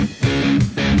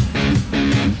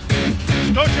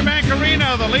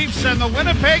Toronto. The Leafs and the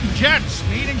Winnipeg Jets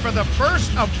meeting for the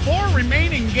first of 4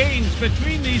 remaining games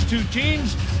between these two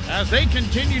teams as they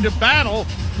continue to battle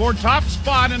for top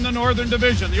spot in the Northern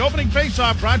Division. The opening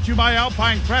faceoff brought to you by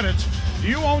Alpine Credits. Do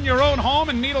you own your own home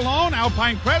and need a loan?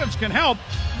 Alpine Credits can help.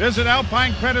 Visit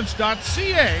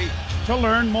alpinecredits.ca to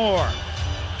learn more.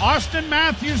 Austin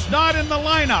Matthews not in the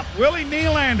lineup. Willie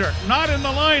Nylander not in the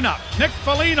lineup. Nick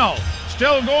Foligno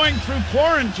still going through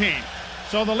quarantine.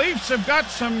 So the Leafs have got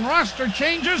some roster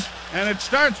changes, and it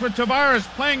starts with Tavares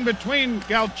playing between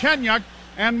Galchenyuk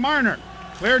and Marner.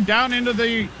 Cleared down into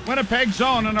the Winnipeg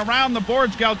zone and around the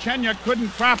boards. Galchenyuk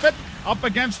couldn't trap it. Up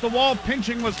against the wall,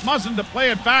 pinching was Muzzin to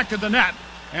play it back to the net.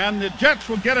 And the Jets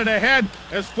will get it ahead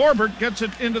as Forbort gets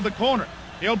it into the corner.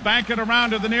 He'll bank it around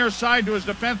to the near side to his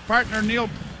defense partner, Neil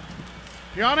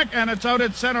Pionk, and it's out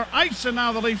at center ice, and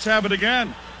now the Leafs have it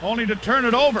again, only to turn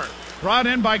it over. Brought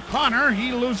in by Connor,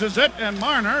 he loses it, and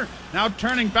Marner now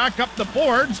turning back up the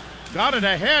boards. Got it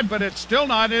ahead, but it's still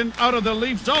not in out of the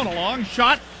Leaf zone. A long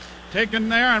shot taken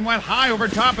there and went high over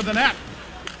top of the net.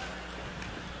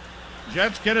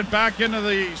 Jets get it back into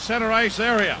the center ice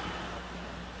area.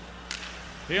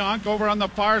 Pionk over on the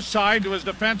far side to his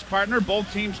defense partner.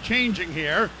 Both teams changing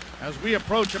here as we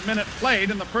approach a minute played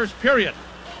in the first period.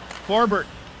 Forbort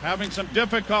having some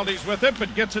difficulties with it,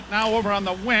 but gets it now over on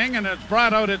the wing, and it's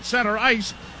brought out at center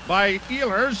ice by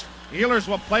Ehlers. Ehlers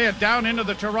will play it down into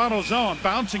the Toronto zone.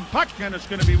 Bouncing puck, and it's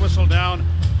going to be whistled down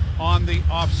on the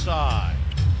offside.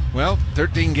 Well,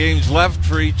 13 games left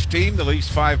for each team. The Leafs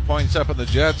 5 points up on the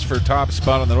Jets for top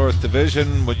spot in the North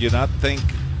Division. Would you not think,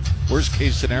 worst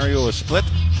case scenario, a split?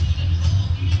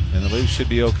 And the Leafs should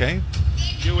be okay?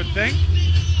 You would think.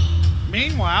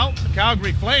 Meanwhile, the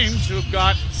Calgary Flames, who've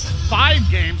got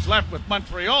 5 games left with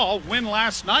Montreal, win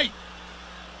last night.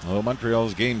 Well,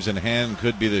 Montreal's games in hand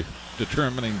could be the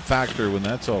determining factor when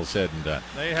that's all said and done.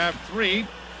 They have 3.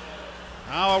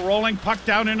 Now a rolling puck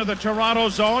down into the Toronto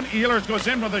zone. Ehlers goes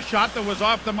in with a shot that was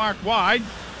off the mark wide.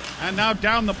 And now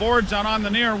down the boards and on the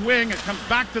near wing. It comes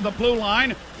back to the blue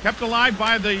line. Kept alive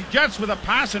by the Jets with a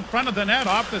pass in front of the net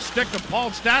off the stick of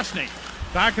Paul Stastny.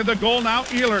 Back of the goal now,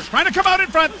 Ehlers trying to come out in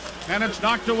front, and it's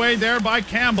knocked away there by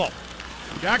Campbell.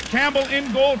 Jack Campbell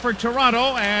in goal for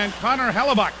Toronto, and Connor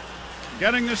Hellebuyck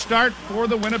getting the start for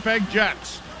the Winnipeg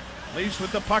Jets. Leafs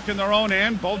with the puck in their own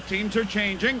end. Both teams are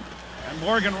changing, and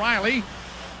Morgan Riley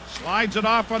slides it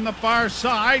off on the far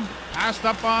side, passed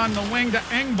up on the wing to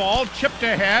Engvall, chipped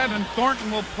ahead, and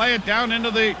Thornton will play it down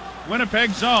into the Winnipeg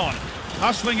zone.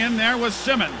 Hustling in there was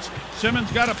Simmons.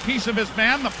 Simmons got a piece of his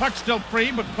man. The puck's still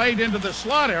free, but played into the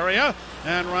slot area.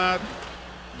 And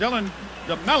Dylan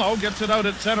DeMello gets it out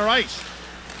at center ice.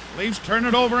 Leafs turn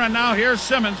it over, and now here's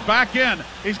Simmons back in.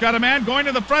 He's got a man going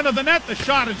to the front of the net. The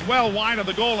shot is well wide of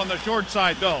the goal on the short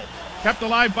side, though. Kept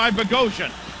alive by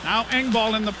Bogosian. Now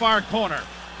Engvall in the far corner.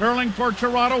 Curling for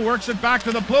Toronto, works it back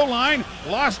to the blue line.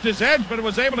 Lost his edge, but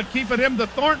was able to keep it in to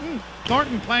Thornton.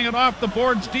 Thornton playing it off the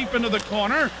boards deep into the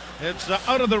corner. It's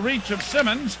out of the reach of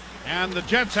Simmons. And the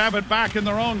Jets have it back in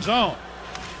their own zone.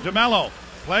 DeMello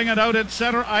playing it out at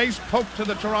center ice, poked to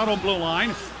the Toronto blue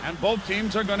line, and both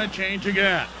teams are going to change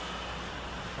again.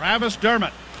 Travis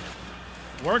Dermott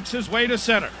works his way to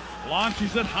center,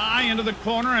 launches it high into the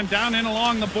corner, and down in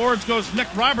along the boards goes Nick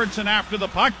Robertson after the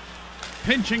puck.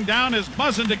 Pinching down is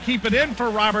Muzzin to keep it in for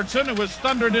Robertson, who was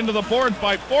thundered into the boards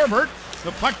by Forbort.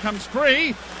 The puck comes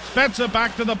free. Spezza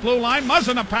back to the blue line.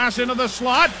 Muzzin a pass into the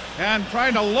slot, and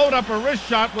trying to load up a wrist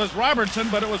shot was Robertson,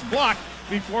 but it was blocked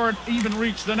before it even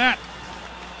reached the net.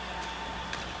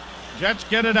 Jets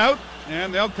get it out,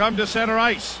 and they'll come to center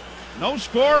ice. No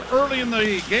score early in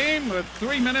the game with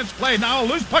 3 minutes played. Now a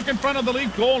loose puck in front of the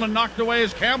Leaf goal and knocked away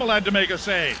as Campbell had to make a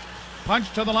save.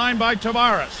 Punched to the line by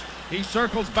Tavares. He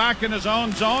circles back in his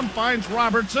own zone, finds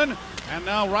Robertson, and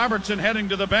now Robertson heading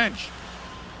to the bench.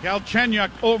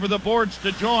 Galchenyuk over the boards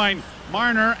to join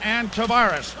Marner and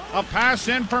Tavares. A pass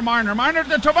in for Marner. Marner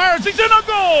to Tavares. He's in a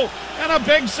goal! And a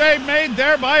big save made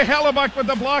there by Hellebuyck with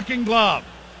the blocking glove.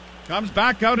 Comes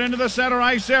back out into the center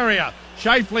ice area.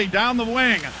 Scheifele down the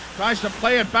wing. Tries to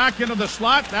play it back into the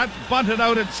slot. That's bunted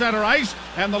out at center ice.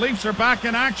 And the Leafs are back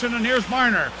in action. And here's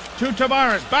Marner to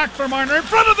Tavares. Back for Marner. In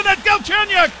front of the net.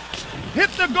 Galchenyuk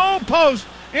hit the goal post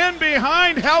in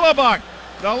behind Hellebuyck.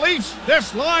 The Leafs,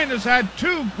 this line has had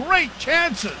 2 great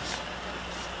chances.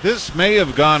 This may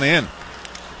have gone in.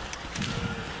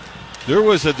 There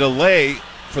was a delay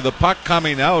for the puck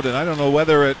coming out, and I don't know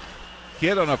whether it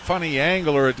hit on a funny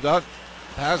angle or it got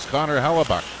past Connor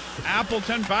Hellebuyck.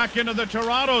 Appleton back into the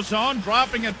Toronto zone,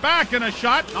 dropping it back in a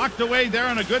shot, knocked away there,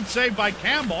 and a good save by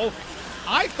Campbell.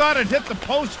 I thought it hit the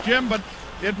post, Jim, but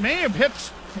it may have hit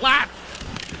flat.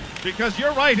 because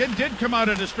you're right, it did come out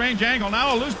at a strange angle.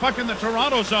 Now a loose puck in the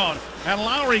Toronto zone, and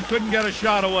Lowry couldn't get a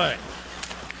shot away.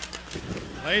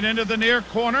 Played into the near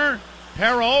corner.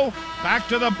 Perreault back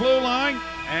to the blue line,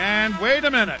 and wait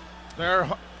a minute.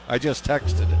 I just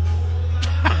texted it.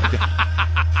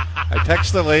 I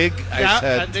texted the league. I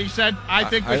said, and they said, I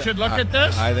think we should look at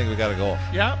this. I think we got to go.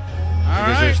 Yeah.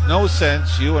 Because there's no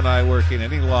sense you and I working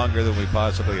any longer than we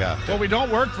possibly have to. Well, we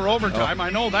don't work for overtime. I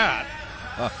know that.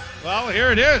 Well,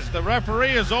 here it is. The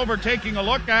referee is over taking a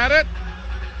look at it.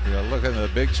 You're looking at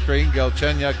the big screen.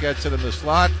 Galchenyuk gets it in the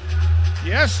slot.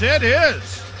 Yes, it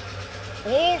is.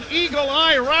 Old Eagle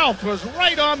Eye Ralph was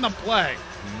right on the play.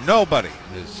 Nobody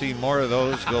has seen more of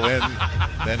those go in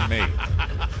than me.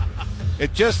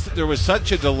 There was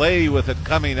such a delay with it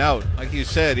coming out. Like you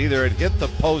said, either it hit the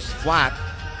post flat,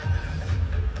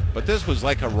 but this was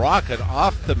like a rocket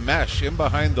off the mesh in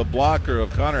behind the blocker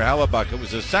of Connor Hellebuck. It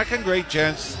was the second great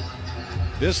chance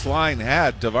this line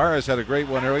had. Tavares had a great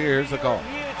one earlier. Here's the call.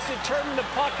 It's determined the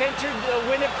puck entered the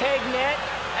Winnipeg net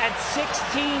at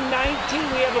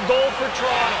 16-19. We have a goal for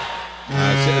Toronto.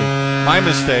 My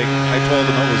mistake. I told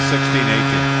him it was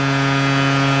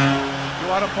 16-18. You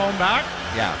want to phone back?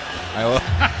 Yeah, I will.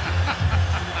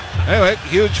 Anyway,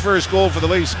 huge first goal for the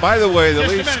Leafs. By the way, the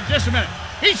Leafs... Just a minute.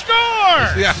 He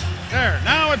scores! Yeah. There,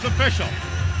 now it's official.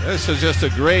 This is just a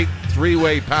great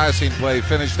three-way passing play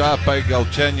finished off by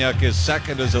Galchenyuk, his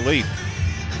second as a Leaf.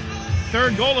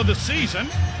 Third goal of the season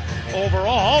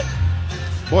overall.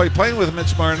 Boy, playing with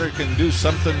Mitch Marner can do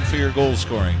something for your goal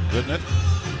scoring, couldn't it?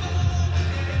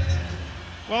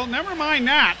 Well, never mind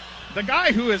that. The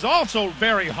guy who is also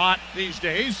very hot these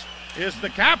days is the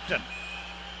captain.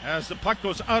 As the puck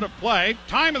goes out of play.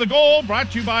 Time of the goal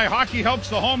brought to you by Hockey Helps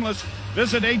the Homeless.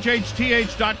 Visit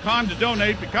hhth.com to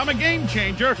donate. Become a game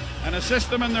changer and assist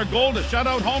them in their goal to shut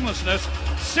out homelessness.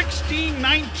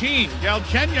 16-19.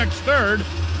 Galchenyuk's third.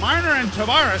 Marner and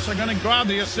Tavares are going to grab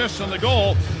the assists on the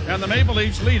goal, and the Maple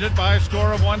Leafs lead it by a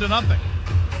score of 1-0.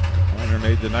 Marner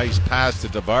made the nice pass to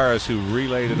Tavares, who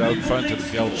relayed it out front to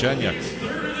Galchenyuk.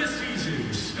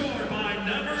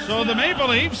 So the Maple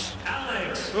Leafs,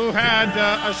 who had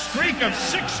a streak of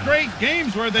 6 straight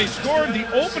games where they scored the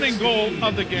opening goal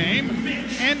of the game,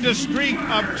 and a streak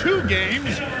of 2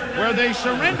 games where they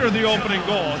surrender the opening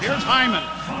goal. Here's Hyman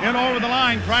in over the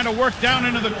line, trying to work down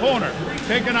into the corner.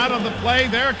 Taken out of the play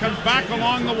there, comes back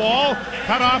along the wall,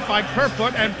 cut off by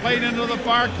Kerfoot and played into the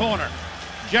far corner.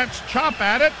 Jets chop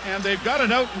at it, and they've got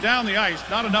it out and down the ice.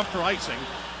 Not enough for icing.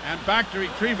 And back to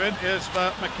retrieve it is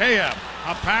Mikheyev.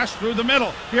 A pass through the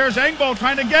middle. Here's Engvall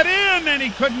trying to get in, and he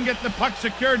couldn't get the puck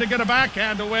secured to get a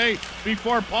backhand away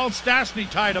before Paul Stastny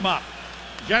tied him up.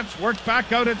 Jets work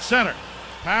back out at center.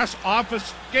 Pass off a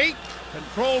skate,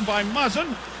 controlled by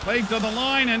Muzzin. Played to the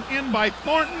line and in by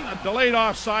Thornton. A delayed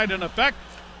offside in effect.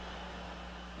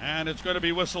 And it's going to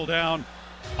be whistled down.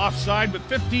 Offside with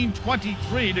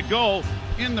 15:23 to go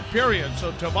in the period.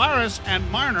 So Tavares and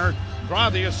Marner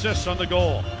draw the assists on the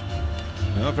goal.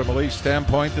 Well, from a Leafs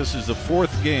standpoint, this is the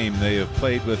 4th game they have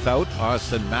played without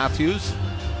Austin Matthews.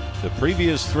 The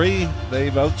previous 3,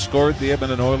 they've outscored the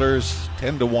Edmonton Oilers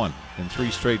 10-1 in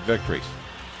 3 straight victories.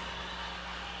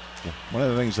 One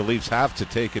of the things the Leafs have to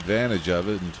take advantage of,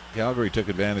 and Calgary took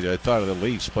advantage, I thought, of the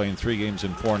Leafs playing 3 games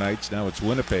in 4 nights. Now it's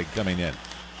Winnipeg coming in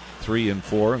 3 and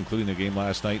 4, including a game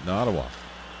last night in Ottawa.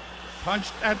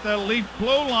 Punched at the Leaf blue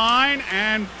line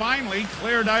and finally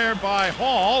cleared there by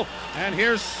Hall. And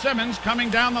here's Simmons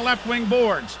coming down the left wing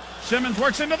boards. Simmons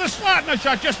works into the slot and a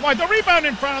shot just wide. The rebound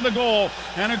in front of the goal,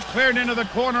 and it's cleared into the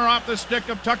corner off the stick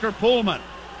of Tucker Pullman.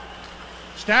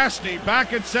 Stastny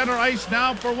back at center ice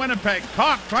now for Winnipeg.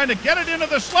 Koch trying to get it into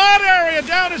the slot area.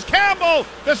 Down is Campbell.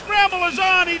 The scramble is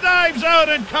on. He dives out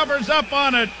and covers up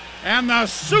on it. And the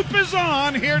soup is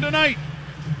on here tonight.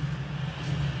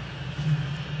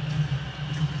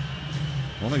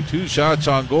 Only 2 shots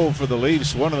on goal for the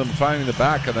Leafs, one of them finding the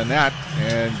back of the net,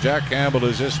 and Jack Campbell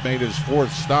has just made his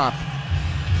 4th stop.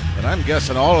 And I'm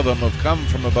guessing all of them have come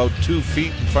from about 2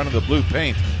 feet in front of the blue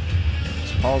paint.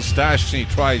 As Paul Stastny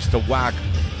tries to whack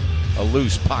a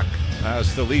loose puck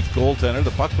past the Leaf goaltender. The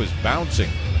puck was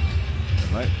bouncing.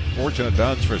 Right, fortunate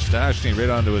bounce for Stastny right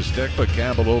onto his stick, but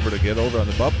Campbell over to get over on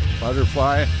the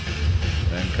butterfly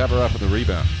and cover up with the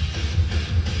rebound.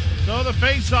 So the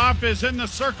face-off is in the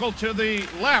circle to the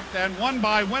left and won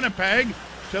by Winnipeg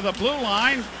to the blue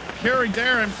line. Carried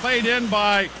there and played in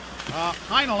by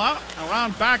Heinola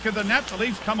around back of the net. The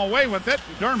Leafs come away with it.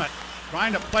 Dermott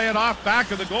trying to play it off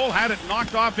back of the goal. Had it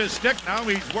knocked off his stick. Now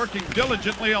he's working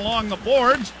diligently along the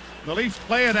boards. The Leafs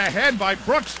play it ahead by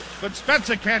Brooks, but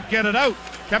Spezza can't get it out.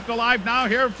 Kept alive now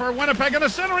here for Winnipeg, and a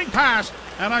centering pass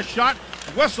and a shot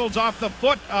whistles off the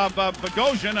foot of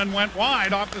Bogosian and went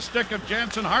wide off the stick of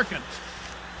Jansen Harkins.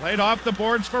 Played off the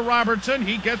boards for Robertson.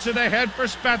 He gets it ahead for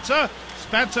Spezza.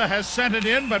 Spezza has sent it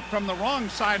in, but from the wrong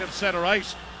side of center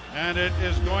ice, and it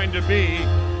is going to be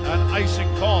an icing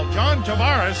call. John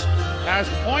Tavares has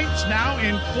points now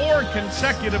in 4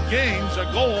 consecutive games, a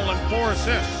goal and 4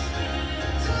 assists.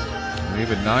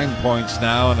 Even 9 points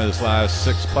now in his last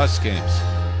 6+ games.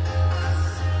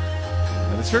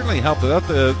 And it certainly helped. Without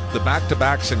the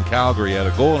back-to-backs in Calgary, he had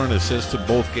a goal and an assist in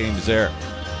both games there.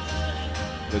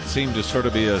 It seemed to sort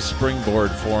of be a springboard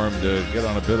for him to get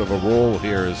on a bit of a roll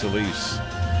here as the Leafs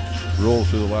roll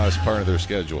through the last part of their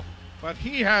schedule. But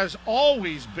he has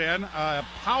always been a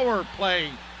power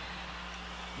play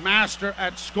master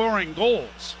at scoring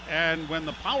goals. And when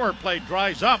the power play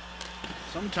dries up,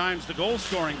 sometimes the goal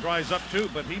scoring dries up too.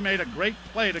 But he made a great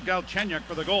play to Galchenyuk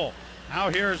for the goal. Now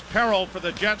here's Perreault for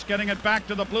the Jets, getting it back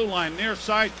to the blue line. Near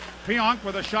side, Pionk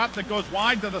with a shot that goes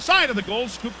wide to the side of the goal,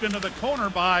 scooped into the corner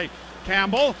by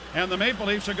Campbell, and the Maple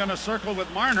Leafs are going to circle with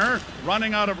Marner,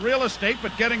 running out of real estate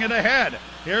but getting it ahead.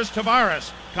 Here's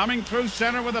Tavares coming through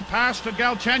center with a pass to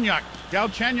Galchenyuk.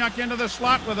 Galchenyuk into the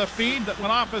slot with a feed that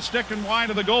went off a stick and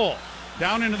wide of the goal.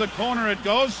 Down into the corner it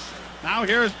goes. Now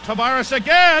here's Tavares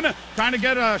again, trying to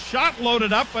get a shot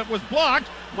loaded up, but was blocked.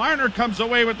 Marner comes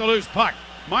away with the loose puck.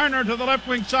 Marner to the left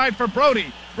wing side for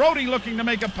Brody. Brody looking to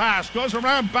make a pass, goes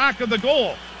around back of the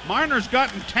goal. Marner's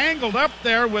gotten tangled up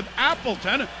there with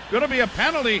Appleton. Going to be a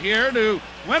penalty here to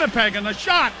Winnipeg, and the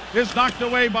shot is knocked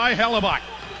away by Hellebuck.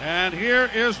 And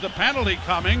here is the penalty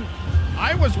coming.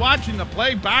 I was watching the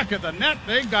play back at the net.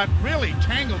 They got really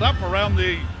tangled up around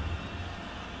the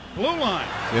blue line.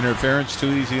 Interference,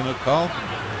 too easy in a call.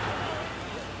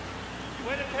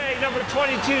 Winnipeg, number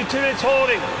 22, 2 minutes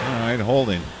holding. All right,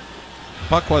 holding.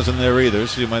 Puck wasn't there either,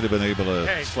 so you might have been able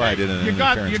to slide in an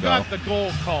interference you got the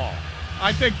goal call.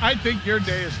 I think your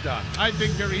day is done. I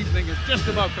think your evening is just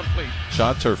about complete.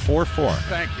 Shots are 4-4.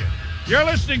 Thank you. You're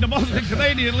listening to Mostly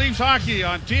Canadian Leafs Hockey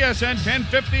on TSN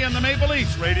 1050 and the Maple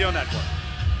Leafs Radio Network.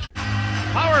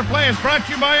 Power Play is brought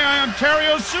to you by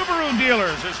Ontario's Subaru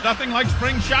dealers. It's nothing like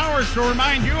spring showers to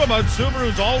remind you about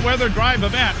Subaru's all-weather drive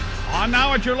event. On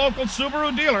now at your local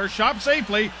Subaru dealer. Shop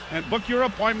safely and book your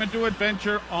appointment to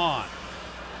adventure on.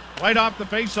 Right off the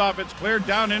face-off, it's cleared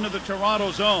down into the Toronto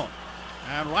zone.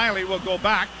 And Riley will go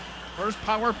back. First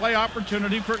power play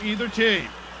opportunity for either team.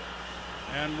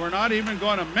 And we're not even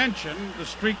going to mention the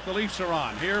streak the Leafs are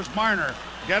on. Here's Marner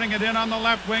getting it in on the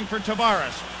left wing for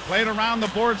Tavares. Played around the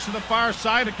boards to the far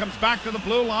side. It comes back to the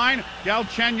blue line.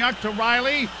 Galchenyuk to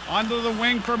Riley. Onto the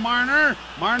wing for Marner.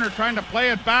 Marner trying to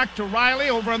play it back to Riley.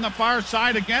 Over on the far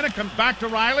side again. It comes back to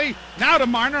Riley. Now to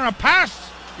Marner. A pass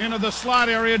into the slot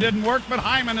area didn't work, but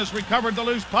Hyman has recovered the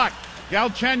loose puck.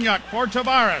 Galchenyuk for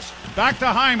Tavares. Back to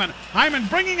Hyman. Hyman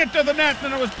bringing it to the net,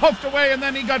 and it was poked away, and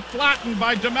then he got flattened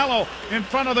by DeMello in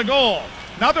front of the goal.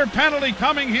 Another penalty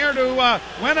coming here to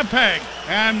Winnipeg,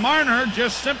 and Marner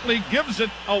just simply gives it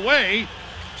away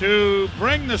to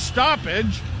bring the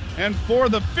stoppage. And for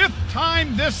the 5th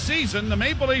time this season, the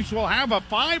Maple Leafs will have a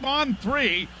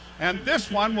 5-on-3, and this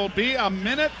one will be a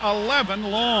minute 11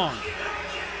 long.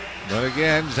 But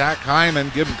again, Zach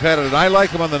Hyman, give him credit, and I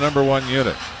like him on the number 1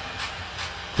 unit.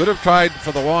 Could have tried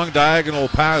for the long diagonal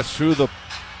pass through the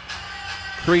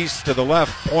crease to the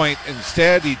left point.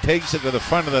 Instead, he takes it to the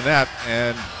front of the net,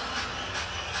 and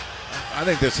I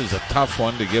think this is a tough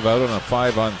one to give out on a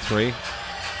 5-on-3.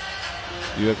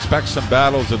 You expect some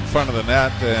battles in front of the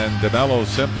net, and DeMello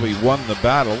simply won the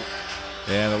battle.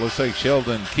 And it looks like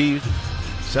Sheldon Keefe,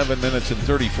 7 minutes and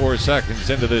 34 seconds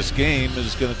into this game,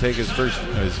 is going to take his first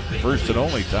and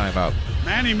only timeout.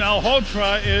 Manny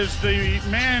Malhotra is the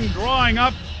man drawing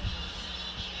up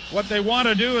what they want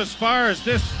to do as far as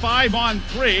this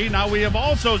 5-on-3. Now, we have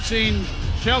also seen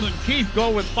Sheldon Keefe go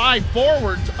with 5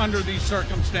 forwards under these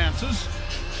circumstances.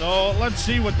 So let's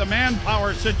see what the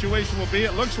manpower situation will be.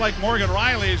 It looks like Morgan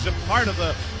Riley is a part of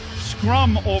the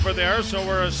scrum over there, so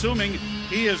we're assuming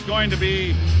he is going to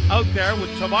be out there with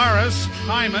Tavares,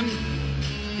 Hyman,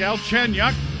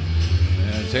 Galchenyuk.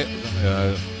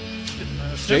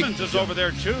 Simmons is over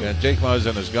there too. Yeah, Jake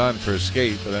Muzzin has gone for a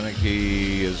skate, but I think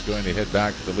he is going to head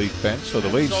back to the Leaf bench. So the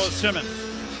Leafs. So is Simmons.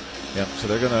 Yep. So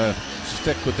they're going to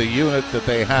stick with the unit that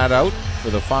they had out for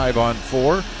the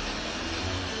 5-on-4.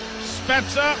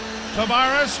 Spezza,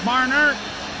 Tavares, Marner,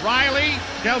 Riley,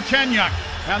 Galchenyuk.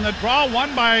 And the draw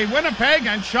won by Winnipeg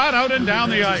and shot out and down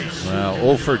the ice. Well,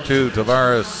 0 for 2,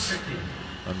 Tavares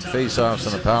on face-offs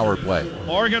and a power play.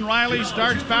 Morgan Riley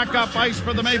starts back up ice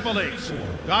for the Maple Leafs.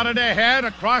 Got it ahead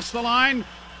across the line.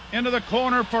 into the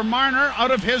corner for Marner,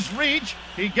 out of his reach.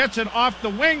 He gets it off the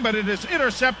wing, but it is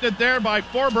intercepted there by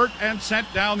Forbert and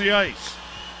sent down the ice.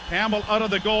 Campbell out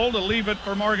of the goal to leave it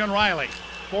for Morgan Rielly.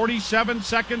 47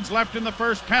 seconds left in the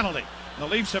first penalty. The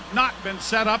Leafs have not been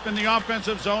set up in the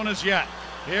offensive zone as yet.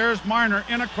 Here's Marner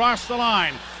in across the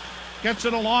line. Gets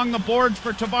it along the boards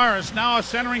for Tavares. Now a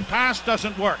centering pass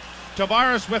doesn't work.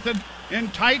 Tavares with it in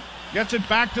tight. Gets it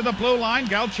back to the blue line.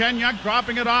 Galchenyuk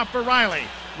dropping it off for Rielly.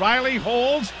 Rielly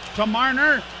holds to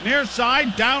Marner. Near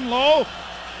side, down low.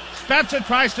 Spezza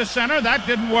tries to center. That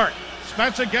didn't work.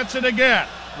 Spezza gets it again.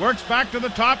 Works back to the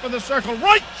top of the circle.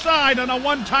 Right side, and a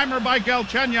one-timer by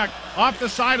Galchenyuk off the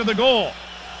side of the goal.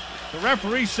 The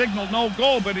referee signaled no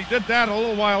goal, but he did that a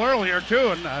little while earlier,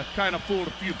 too, and kind of fooled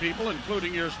a few people,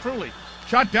 including yours truly.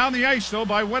 Shot down the ice, though,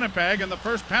 by Winnipeg, and the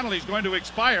first penalty is going to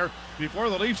expire before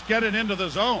the Leafs get it into the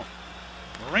zone.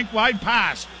 Rink-wide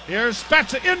pass. Here's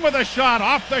Spezza in with a shot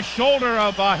off the shoulder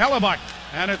of Hellebuck,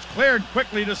 and it's cleared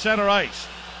quickly to center ice.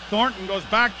 Thornton goes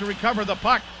back to recover the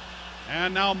puck,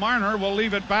 and now Marner will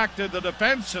leave it back to the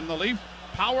defense, and the Leaf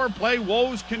power play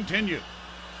woes continue.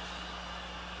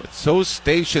 It's so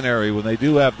stationary when they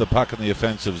do have the puck in the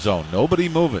offensive zone. Nobody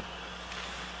moving.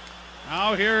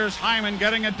 Now here's Hyman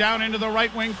getting it down into the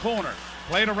right wing corner.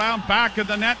 Played around back of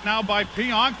the net now by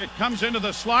Pionk. It comes into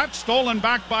the slot. Stolen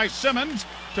back by Simmons.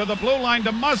 To the blue line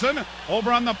to Muzzin.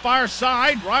 Over on the far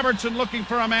side. Robertson looking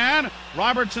for a man.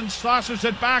 Robertson saucers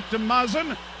it back to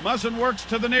Muzzin. Muzzin works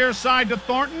to the near side to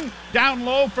Thornton. Down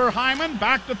low for Hyman.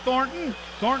 Back to Thornton.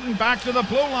 Thornton back to the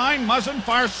blue line. Muzzin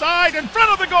far side in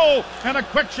front of the goal. And a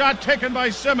quick shot taken by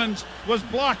Simmons was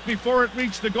blocked before it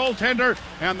reached the goaltender.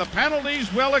 And the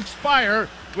penalties will expire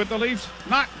with the Leafs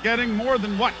not getting more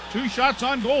than, 2 shots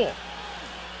on goal.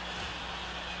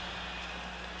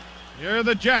 Here are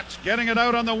the Jets getting it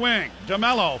out on the wing.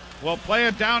 DeMello will play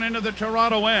it down into the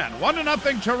Toronto end.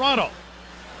 1-0 Toronto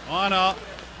on a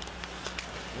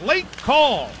late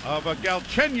call of a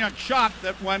Galchenyuk shot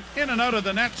that went in and out of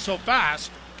the net so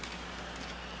fast.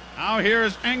 Now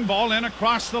here's Engvall in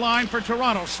across the line for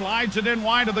Toronto. Slides it in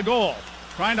wide of the goal.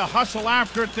 Trying to hustle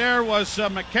after it there was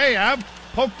Mikheyev.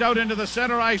 Poked out into the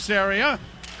center ice area.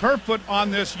 Kerfoot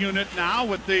on this unit now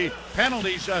with the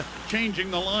penalties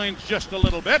changing the lines just a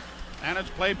little bit. And it's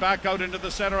played back out into the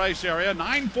center ice area.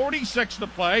 9:46 to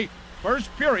play.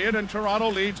 First period, and Toronto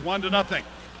leads 1-0.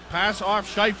 Pass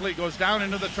off Scheifele goes down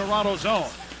into the Toronto zone.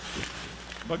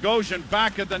 Bogosian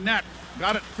back at the net.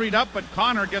 Got it freed up, but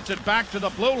Connor gets it back to the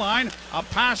blue line. A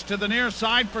pass to the near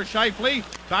side for Scheifele.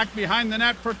 Back behind the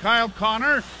net for Kyle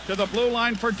Connor. To the blue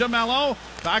line for DeMello.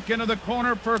 Back into the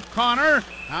corner for Connor.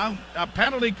 Now a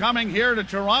penalty coming here to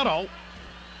Toronto.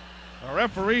 The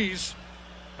referees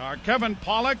are Kevin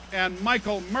Pollock and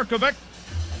Michael Merkovic.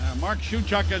 Mark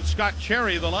Shuchuk and Scott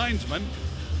Cherry, the linesman.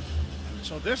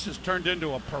 So this has turned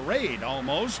into a parade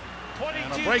almost.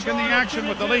 And a break in the action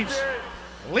with the Leafs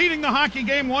leading the hockey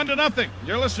game 1-0.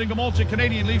 You're listening to Molson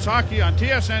Canadian Leafs Hockey on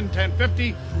TSN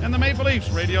 1050 and the Maple Leafs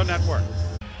Radio Network.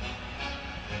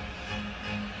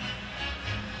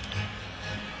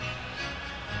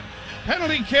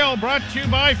 Penalty kill brought to you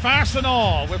by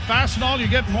Fastenal. With Fastenal, you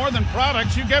get more than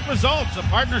products, you get results. A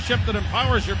partnership that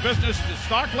empowers your business to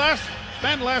stock less,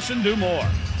 spend less, and do more.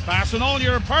 Fastenal,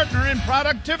 your partner in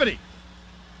productivity.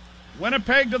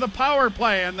 Winnipeg to the power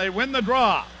play, and they win the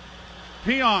draw.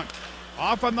 Pionk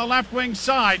off on the left wing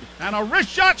side, and a wrist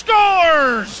shot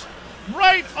scores!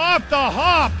 Right off the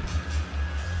hop.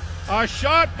 A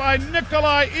shot by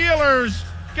Nikolai Ehlers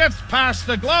gets past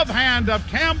the glove hand of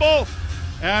Campbell,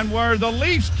 and where the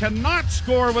Leafs cannot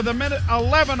score with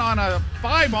 1:11 on a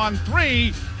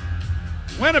 5-on-3,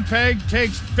 Winnipeg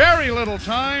takes very little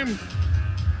time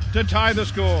to tie the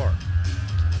score.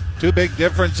 Two big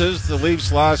differences. The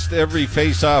Leafs lost every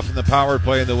face-off in the power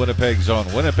play in the Winnipeg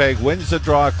zone. Winnipeg wins the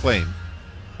draw clean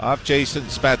off Jason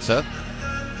Spezza.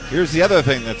 Here's the other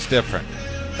thing that's different.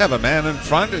 Have a man in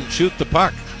front and shoot the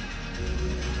puck.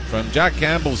 From Jack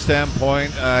Campbell's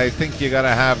standpoint, I think you got to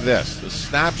have this. The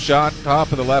snapshot,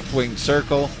 top of the left wing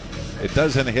circle. It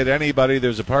doesn't hit anybody.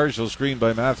 There's a partial screen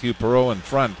by Matthew Perreault in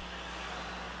front.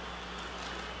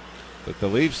 But the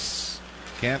Leafs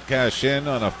can't cash in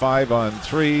on a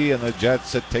 5-on-3, and the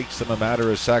Jets, it takes them a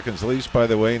matter of seconds. The Leafs, by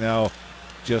the way, now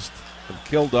just have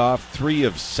killed off 3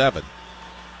 of 7.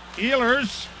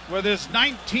 Ehlers with his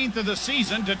 19th of the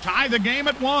season to tie the game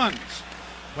at ones.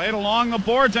 Played along the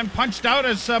boards and punched out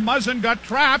as Muzzin got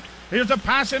trapped. Here's a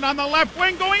pass in on the left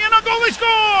wing, going in, a goalie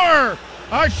score!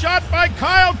 A shot by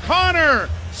Kyle Connor,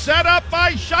 set up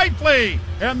by Scheifele,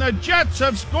 and the Jets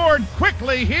have scored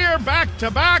quickly here, back to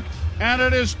back, and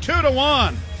it is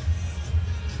 2-1.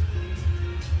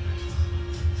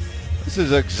 This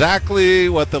is exactly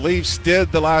what the Leafs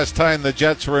did the last time the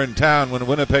Jets were in town when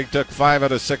Winnipeg took 5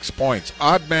 out of 6 points.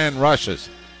 Odd man rushes.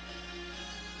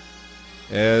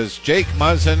 As Jake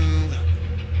Muzzin,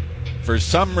 for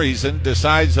some reason,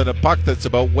 decides that a puck that's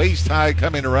about waist high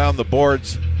coming around the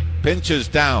boards pinches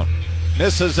down,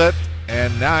 misses it,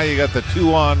 and now you got the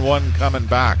 2-on-1 coming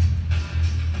back.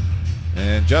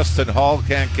 And Justin Hall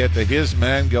can't get to his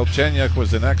man. Galchenyuk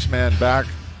was the next man back.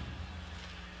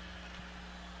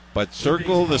 But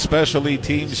circle the specialty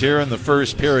teams here in the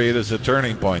first period as a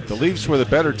turning point. The Leafs were the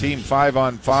better team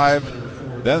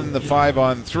 5-on-5, then the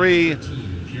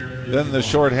 5-on-3, then the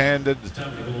shorthanded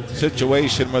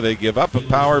situation where they give up a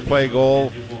power play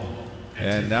goal,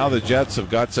 and now the Jets have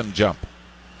got some jump.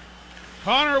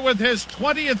 Connor with his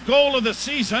 20th goal of the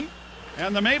season,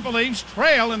 and the Maple Leafs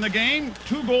trail in the game,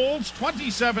 2 goals,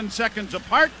 27 seconds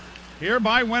apart, here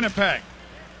by Winnipeg.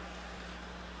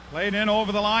 Played in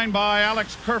over the line by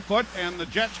Alex Kerfoot, and the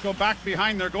Jets go back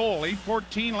behind their goal.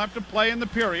 8:14 left to play in the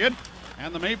period,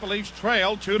 and the Maple Leafs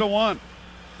trail 2-1.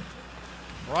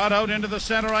 Brought out into the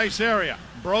center ice area.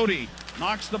 Brody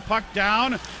knocks the puck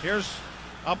down. Here's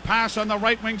a pass on the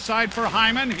right wing side for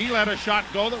Hyman. He let a shot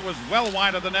go that was well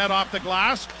wide of the net off the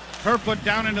glass. Kerfoot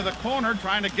down into the corner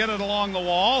trying to get it along the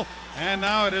wall, and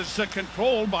now it is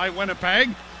controlled by Winnipeg,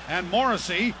 and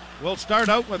Morrissey will start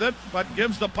out with it, but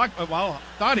gives the puck, well,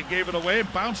 thought he gave it away,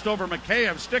 bounced over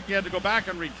Mikheyev's stick. He had to go back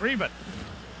and retrieve it.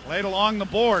 Played along the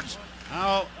boards.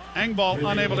 Now Engvall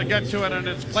unable to get to it, and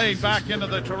it's played back into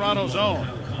the Toronto zone.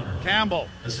 Campbell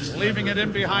leaving it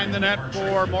in behind the net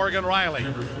for Morgan Riley.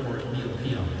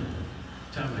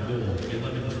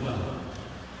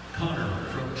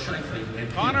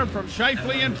 Connor from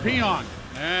Scheifele and Pionk,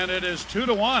 and it is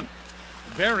 2-1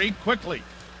 very quickly.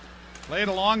 Played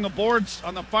along the boards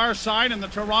on the far side in the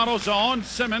Toronto zone.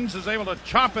 Simmons is able to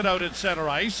chop it out at center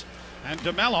ice, and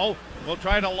DeMello will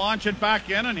try to launch it back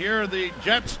in, and here are the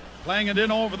Jets playing it in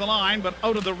over the line, but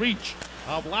out of the reach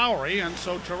of Lowry, and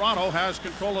so Toronto has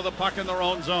control of the puck in their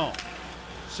own zone.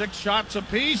 6 shots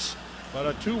apiece, but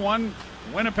a 2-1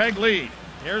 Winnipeg lead.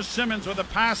 Here's Simmons with a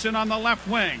pass in on the left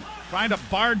wing, trying to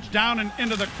barge down and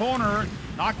into the corner,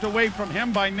 knocked away from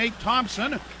him by Nate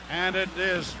Thompson, and it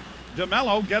is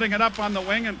DeMello getting it up on the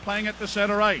wing and playing it to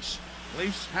center ice.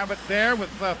 Leafs have it there with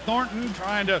Thornton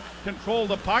trying to control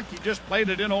the puck. He just played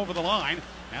it in over the line,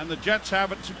 and the Jets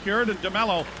have it secured, and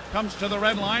DeMello comes to the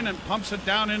red line and pumps it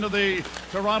down into the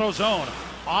Toronto zone.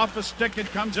 Off a stick, it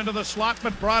comes into the slot,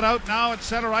 but brought out now at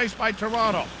center ice by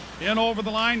Toronto. In over the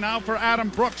line now for Adam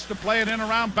Brooks to play it in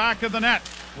around back of the net.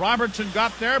 Robertson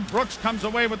got there. Brooks comes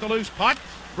away with the loose puck.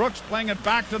 Brooks playing it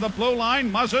back to the blue line.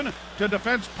 Muzzin to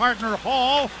defense partner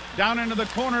Hall. Down into the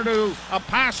corner to a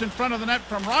pass in front of the net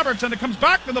from Robertson. It comes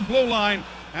back to the blue line,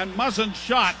 and Muzzin's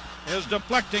shot is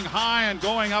deflecting high and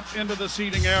going up into the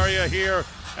seating area here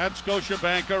at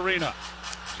Scotiabank Arena.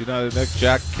 You know, Nick,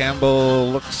 Jack Campbell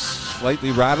looks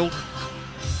slightly rattled.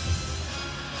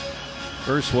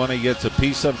 First one, he gets a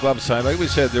piece of glove side. Like we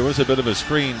said, there was a bit of a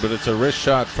screen, but it's a wrist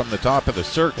shot from the top of the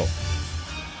circle.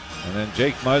 And then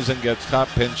Jake Muzzin gets top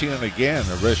pinching, and again,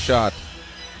 a wrist shot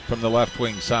from the left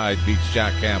wing side beats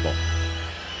Jack Campbell.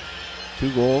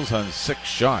 2 goals on 6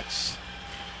 shots.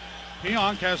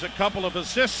 Pionk has a couple of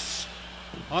assists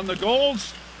on the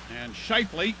goals, and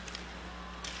Scheifele.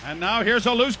 And now here's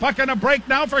a loose puck and a break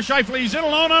now for Scheifele. He's in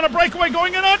alone on a breakaway,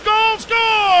 going in on goal,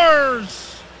 scores!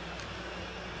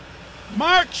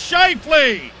 Mark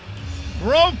Scheifele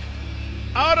broke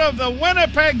out of the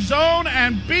Winnipeg zone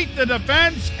and beat the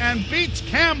defense and beats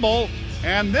Campbell.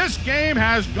 And this game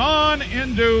has gone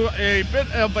into a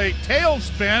bit of a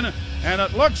tailspin, and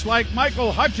it looks like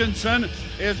Michael Hutchinson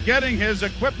is getting his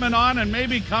equipment on and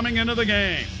maybe coming into the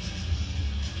game.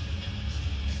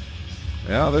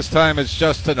 Well, this time it's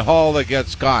Justin Hall that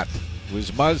gets caught. It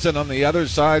was Muzzin on the other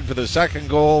side for the second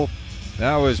goal.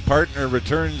 Now his partner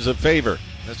returns a favor.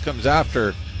 This comes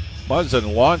after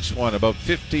Muzzin launched one about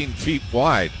 15 feet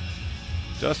wide.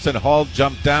 Justin Hall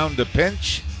jumped down to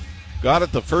pinch. Got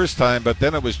it the first time, but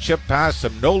then it was chipped past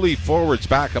him. No leaf forwards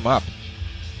back him up.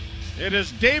 It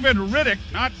is David Riddick,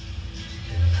 not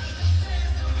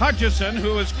Hutchison,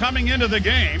 who is coming into the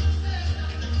game.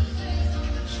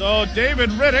 So David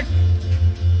Riddick,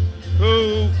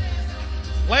 who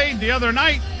played the other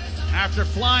night after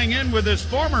flying in with his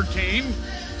former team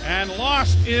and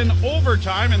lost in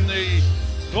overtime in the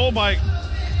goal by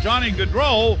Johnny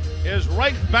Gaudreau, is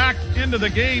right back into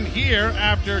the game here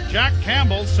after Jack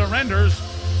Campbell surrenders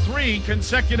 3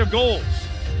 consecutive goals.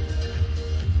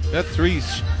 That three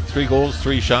goals,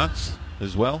 3 shots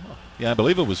as well. Yeah, I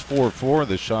believe it was 4-4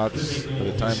 the shots by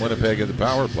the time Winnipeg had the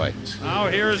power play. Now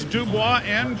here's Dubois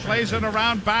in, plays it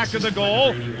around back of the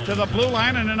goal to the blue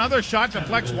line, and another shot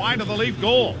deflects wide of the Leaf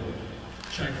goal.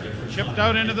 Chipped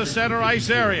out into the center ice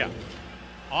area.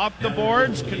 Off the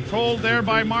boards, controlled there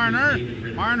by Marner.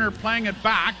 Marner playing it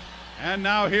back, and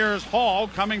now here's Hall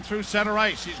coming through center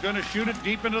ice. He's going to shoot it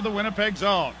deep into the Winnipeg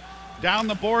zone. Down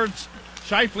the boards,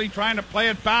 Scheifele trying to play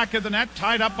it back of the net,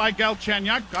 tied up by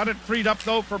Galchenyuk. Got it freed up,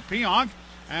 though, for Pionk.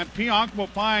 And Pionk will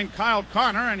find Kyle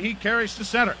Connor, and he carries to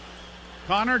center.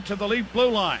 Connor to the Leaf blue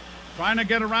line. Trying to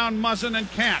get around Muzzin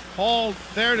and can't. Hall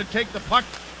there to take the puck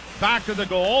back of the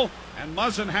goal. And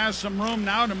Muzzin has some room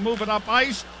now to move it up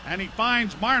ice. And he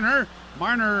finds Marner.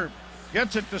 Marner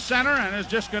gets it to center and is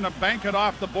just going to bank it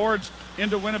off the boards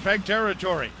into Winnipeg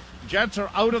territory. Jets are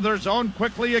out of their zone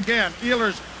quickly again.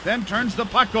 Ehlers then turns the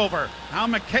puck over. Now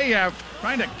Mikheyev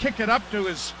trying to kick it up to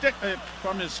his stick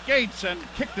from his skates and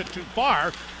kicked it too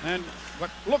far. And what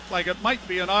looked like it might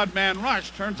be an odd man rush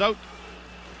turns out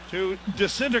to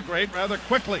disintegrate rather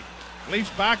quickly. Leafs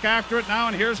back after it now,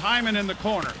 and here's Hyman in the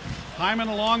corner. Hyman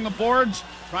along the boards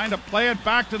trying to play it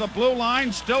back to the blue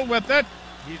line, still with it.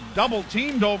 He's double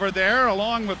teamed over there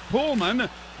along with Pullman.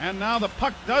 And now the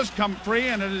puck does come free,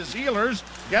 and it is Ehlers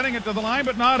getting it to the line,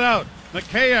 but not out.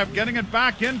 Mikheyev getting it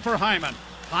back in for Hyman.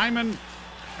 Hyman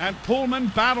and Pullman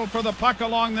battle for the puck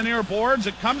along the near boards.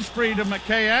 It comes free to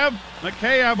Mikheyev.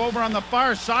 Mikheyev over on the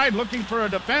far side looking for a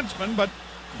defenseman, but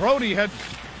Brody had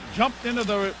jumped into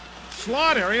the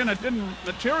slot area, and it didn't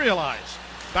materialize.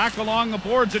 Back along the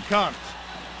boards it comes.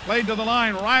 Played to the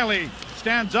line. Riley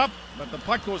stands up, but the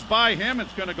puck goes by him.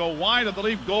 It's going to go wide of the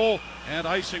Leaf goal, and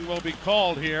icing will be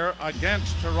called here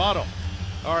against Toronto.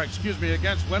 Or, excuse me,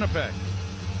 against Winnipeg.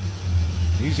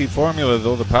 Easy formula,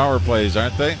 though, the power plays,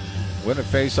 aren't they? Win a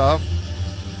face-off.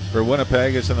 For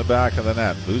Winnipeg, it's in the back of the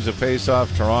net. Lose a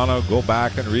face-off, Toronto, go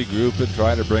back and regroup and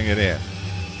try to bring it in.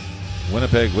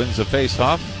 Winnipeg wins the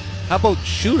face-off. How about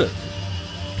shoot it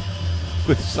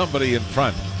with somebody in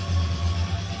front?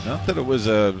 Not that it was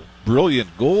a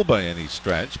brilliant goal by any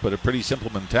stretch, but a pretty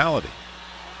simple mentality.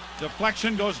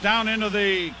 Deflection goes down into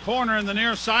the corner in the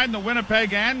near side in the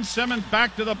Winnipeg end. Simmons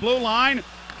back to the blue line.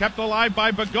 Kept alive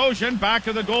by Bogosian. Back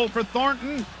of the goal for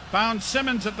Thornton. Found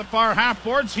Simmons at the far half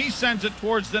boards. He sends it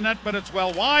towards the net, but it's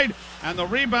well wide. And the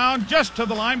rebound just to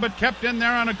the line, but kept in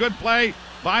there on a good play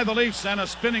by the Leafs. And a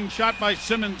spinning shot by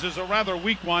Simmons is a rather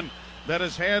weak one that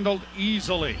is handled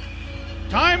easily.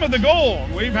 Time of the goal.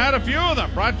 We've had a few of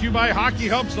them. Brought to you by Hockey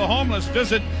Helps the Homeless.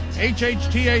 Visit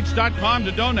hhth.com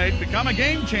to donate. Become a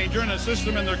game changer and assist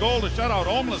them in their goal to shut out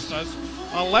homelessness.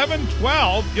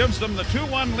 11-12 gives them the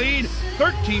 2-1 lead.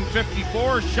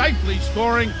 13:54. Scheifele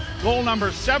scoring goal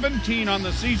number 17 on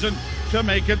the season to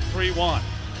make it 3-1.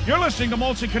 You're listening to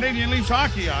Molson Canadian Leafs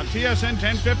Hockey on TSN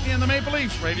 1050 and the Maple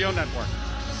Leafs Radio Network.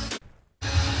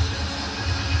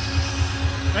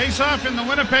 Face-off in the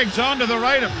Winnipeg zone to the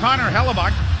right of Connor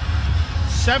Hellebuck.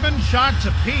 7 shots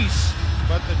apiece,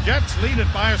 but the Jets lead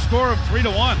it by a score of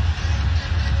 3-1.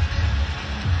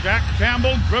 Jack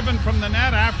Campbell driven from the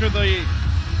net after the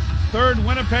third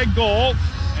Winnipeg goal,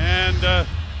 and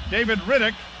David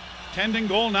Riddick tending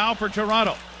goal now for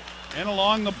Toronto. In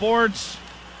along the boards,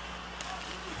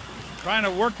 trying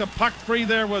to work the puck free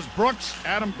there was Brooks.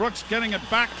 Adam Brooks getting it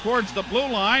back towards the blue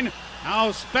line.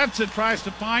 Now Spezza tries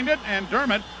to find it, and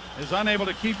Dermott is unable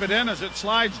to keep it in as it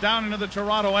slides down into the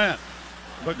Toronto end.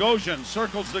 Bogosian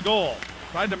circles the goal.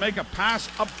 Tried to make a pass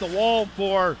up the wall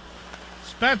for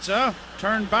Spezza.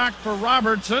 Turned back for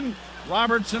Robertson.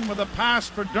 Robertson with a pass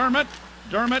for Dermott.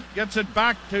 Dermott gets it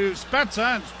back to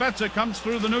Spezza, and Spezza comes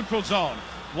through the neutral zone.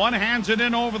 One hands it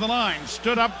in over the line.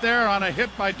 Stood up there on a hit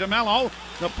by DeMello.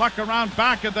 The puck around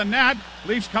back of the net.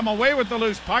 Leafs come away with the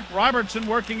loose puck. Robertson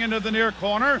working into the near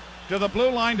corner. To the blue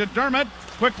line to Dermott.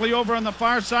 Quickly over on the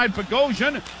far side,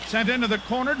 Bogosian sent into the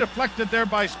corner. Deflected there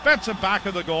by Spezza back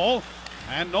of the goal.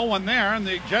 And no one there, and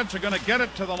the Jets are going to get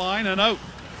it to the line and out.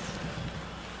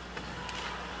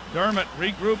 Dermott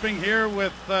regrouping here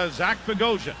with Zach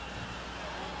Bogosian.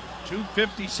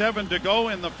 2:57 to go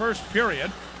in the first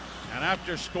period. And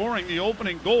after scoring the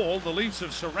opening goal, the Leafs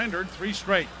have surrendered 3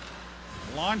 straight.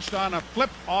 Launched on a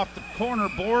flip off the corner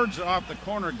boards, off the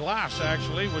corner glass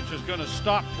actually, which is going to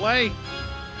stop play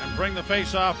and bring the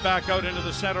face-off back out into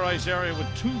the center ice area with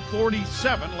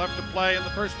 2:47 left to play in the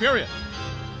first period.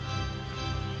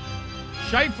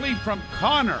 Scheifele from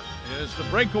Connor is the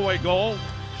breakaway goal.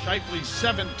 Scheifele's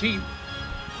 17th,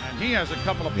 and he has a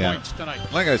couple of points tonight.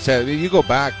 Like I said, you go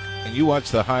back and you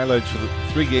watch the highlights for the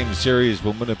 3-game series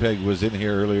when Winnipeg was in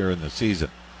here earlier in the season.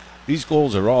 These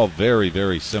goals are all very,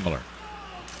 very similar.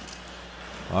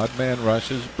 Odd man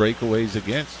rushes, breakaways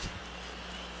against.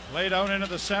 Played out into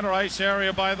the center ice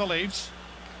area by the Leafs.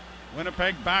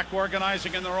 Winnipeg back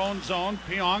organizing in their own zone.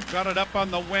 Pionk got it up on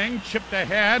the wing, chipped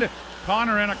ahead.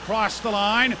 Connor in across the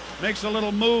line, makes a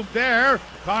little move there.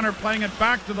 Connor playing it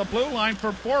back to the blue line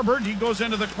for Forbort. He goes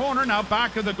into the corner, now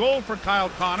back of the goal for Kyle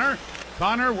Connor.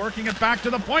 Connor working it back to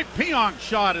the point. Pionk's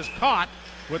shot is caught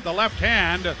with the left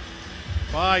hand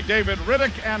by David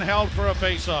Riddick and held for a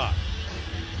face-off.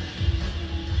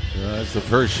 That's the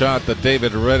first shot that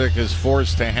David Riddick is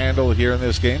forced to handle here in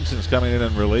this game since coming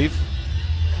in relief.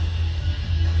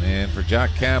 And for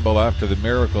Jack Campbell, after the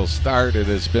miracle start, it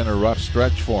has been a rough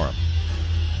stretch for him.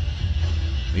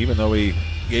 Even though he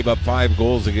gave up 5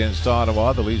 goals against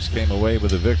Ottawa, the Leafs came away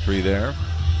with a victory there.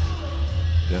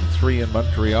 Then 3 in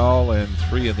Montreal and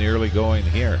 3 in the early going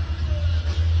here.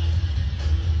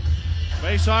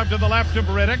 Face off to the left of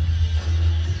Riddick.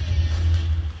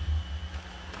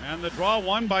 And the draw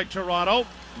won by Toronto.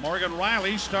 Morgan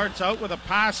Rielly starts out with a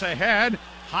pass ahead.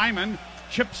 Hyman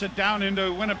chips it down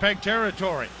into Winnipeg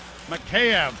territory.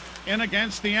 Mikheyev in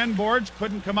against the end boards,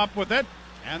 couldn't come up with it.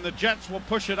 And the Jets will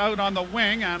push it out on the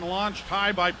wing and launched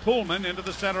high by Pullman into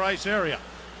the center ice area.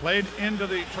 Played into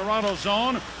the Toronto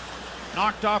zone.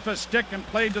 Knocked off a stick and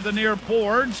played to the near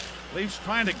boards. Leafs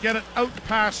trying to get it out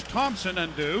past Thompson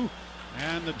and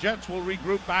and the Jets will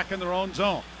regroup back in their own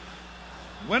zone.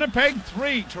 Winnipeg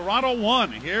 3, Toronto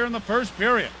 1 here in the first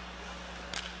period.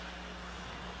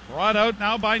 Brought out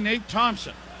now by Nate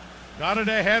Thompson. Got it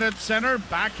ahead at center,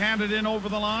 backhanded in over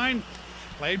the line.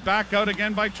 Played back out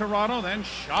again by Toronto, then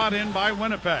shot in by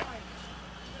Winnipeg.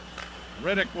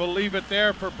 Riddick will leave it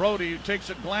there for Brody, who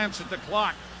takes a glance at the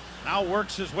clock. Now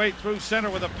works his way through center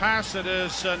with a pass that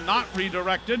is not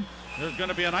redirected. There's going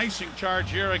to be an icing charge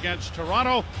here against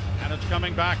Toronto, and it's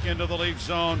coming back into the Leaf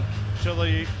zone to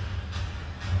the...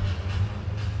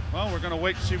 Well, we're going to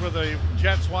wait to see where the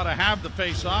Jets want to have the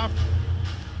face-off.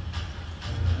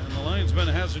 And the linesman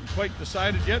hasn't quite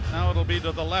decided yet. Now it'll be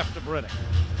to the left of Riddick.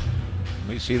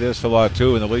 We see this a lot,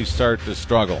 too, when the Leafs start to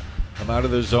struggle. Come out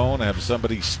of the zone, have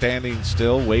somebody standing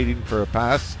still, waiting for a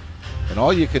pass. And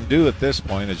all you can do at this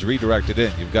point is redirect it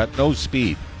in. You've got no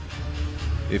speed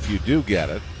if you do get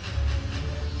it.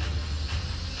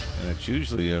 And it's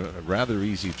usually a rather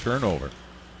easy turnover.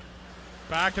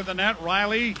 Back of the net,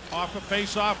 Rielly off a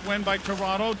face-off win by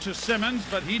Toronto to Simmons,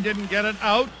 but he didn't get it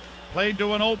out. Played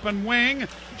to an open wing.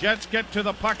 Jets get to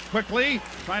the puck quickly,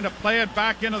 trying to play it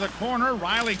back into the corner.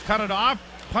 Rielly cut it off,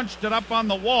 punched it up on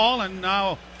the wall, and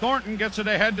now Thornton gets it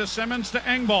ahead to Simmons to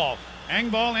Engvall.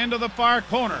 Engvall into the far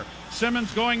corner.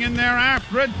 Simmons going in there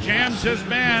after it, jams his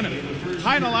man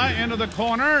Heinola into the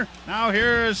corner. Now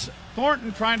here's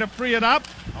Thornton trying to free it up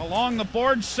along the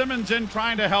board. Simmons in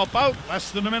trying to help out.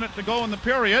 Less than a minute to go in the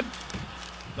period.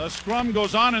 The scrum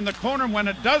goes on in the corner. When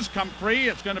it does come free,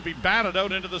 it's going to be batted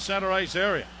out into the center ice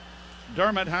area.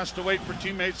 Dermott has to wait for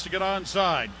teammates to get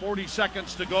onside. 40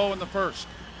 seconds to go in the first.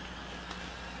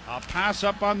 A pass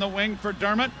up on the wing for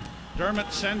Dermott.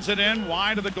 Dermott sends it in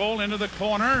wide of the goal into the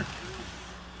corner.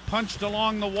 Punched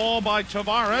along the wall by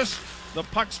Tavares. The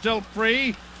puck still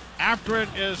free. After it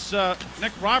is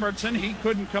Nick Robertson. He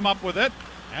couldn't come up with it.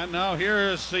 And now here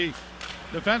is the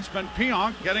defenseman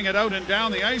Pionk getting it out and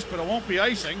down the ice, but it won't be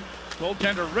icing.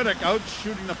 Goaltender Riddick out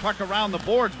shooting the puck around the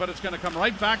boards, but it's going to come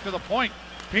right back to the point.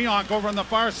 Pionk over on the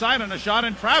far side and a shot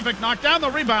in traffic. Knocked down. The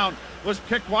rebound was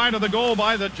kicked wide of the goal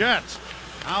by the Jets.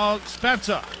 Now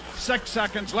Spezza. 6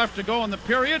 seconds left to go in the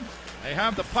period. They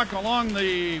have the puck along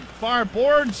the far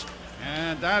boards,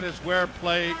 and that is where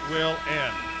play will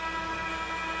end.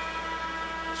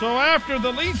 So after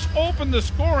the Leafs opened the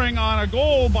scoring on a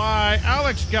goal by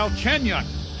Alex Galchenyuk,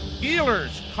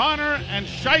 Ehlers, Connor, and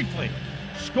Scheifele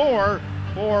score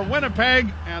for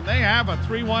Winnipeg, and they have a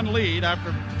 3-1 lead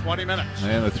after 20 minutes.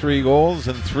 And the 3 goals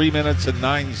in 3 minutes and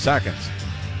 9 seconds.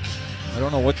 I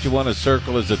don't know what you want to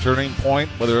circle as a turning point,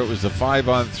 whether it was the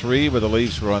 5-on-3 where the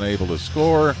Leafs were unable to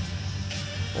score,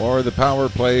 or the power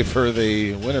play for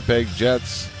the Winnipeg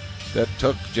Jets that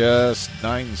took just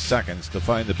 9 seconds to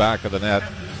find the back of the net.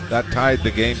 That tied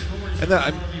the game. And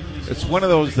then, it's one of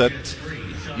those that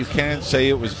you can't say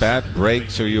it was bad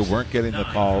breaks or you weren't getting the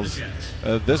calls.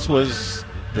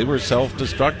 They were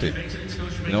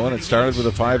self-destructive. You know, when it started with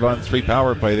a 5-on-3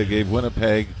 power play that gave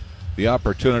Winnipeg the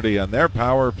opportunity on their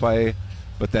power play,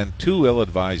 but then 2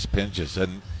 ill-advised pinches.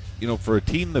 And, you know, for a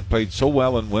team that played so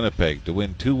well in Winnipeg to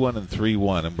win 2-1 and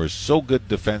 3-1 and were so good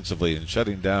defensively in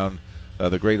shutting down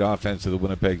the great offense of the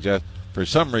Winnipeg Jets, for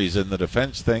some reason the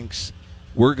defense thinks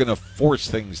we're going to force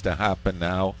things to happen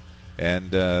now.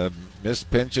 And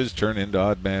Missed pinches turn into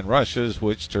odd man rushes,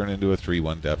 which turn into a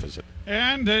 3-1 deficit.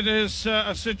 And it is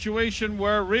a situation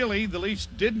where really the Leafs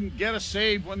didn't get a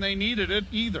save when they needed it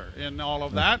either in all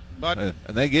of that. But And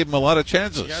they gave them a lot of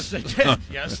chances. yes, they did.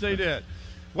 Yes, they did.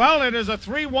 Well, it is a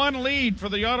 3-1 lead for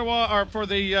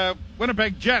the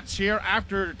Winnipeg Jets here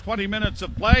after 20 minutes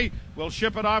of play. We'll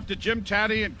ship it off to Jim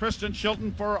Taddy and Kristen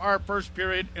Shilton for our first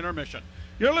period intermission.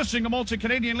 You're listening to Molson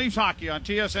Canadian Leafs Hockey on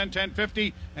TSN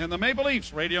 1050 and the Maple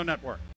Leafs Radio Network.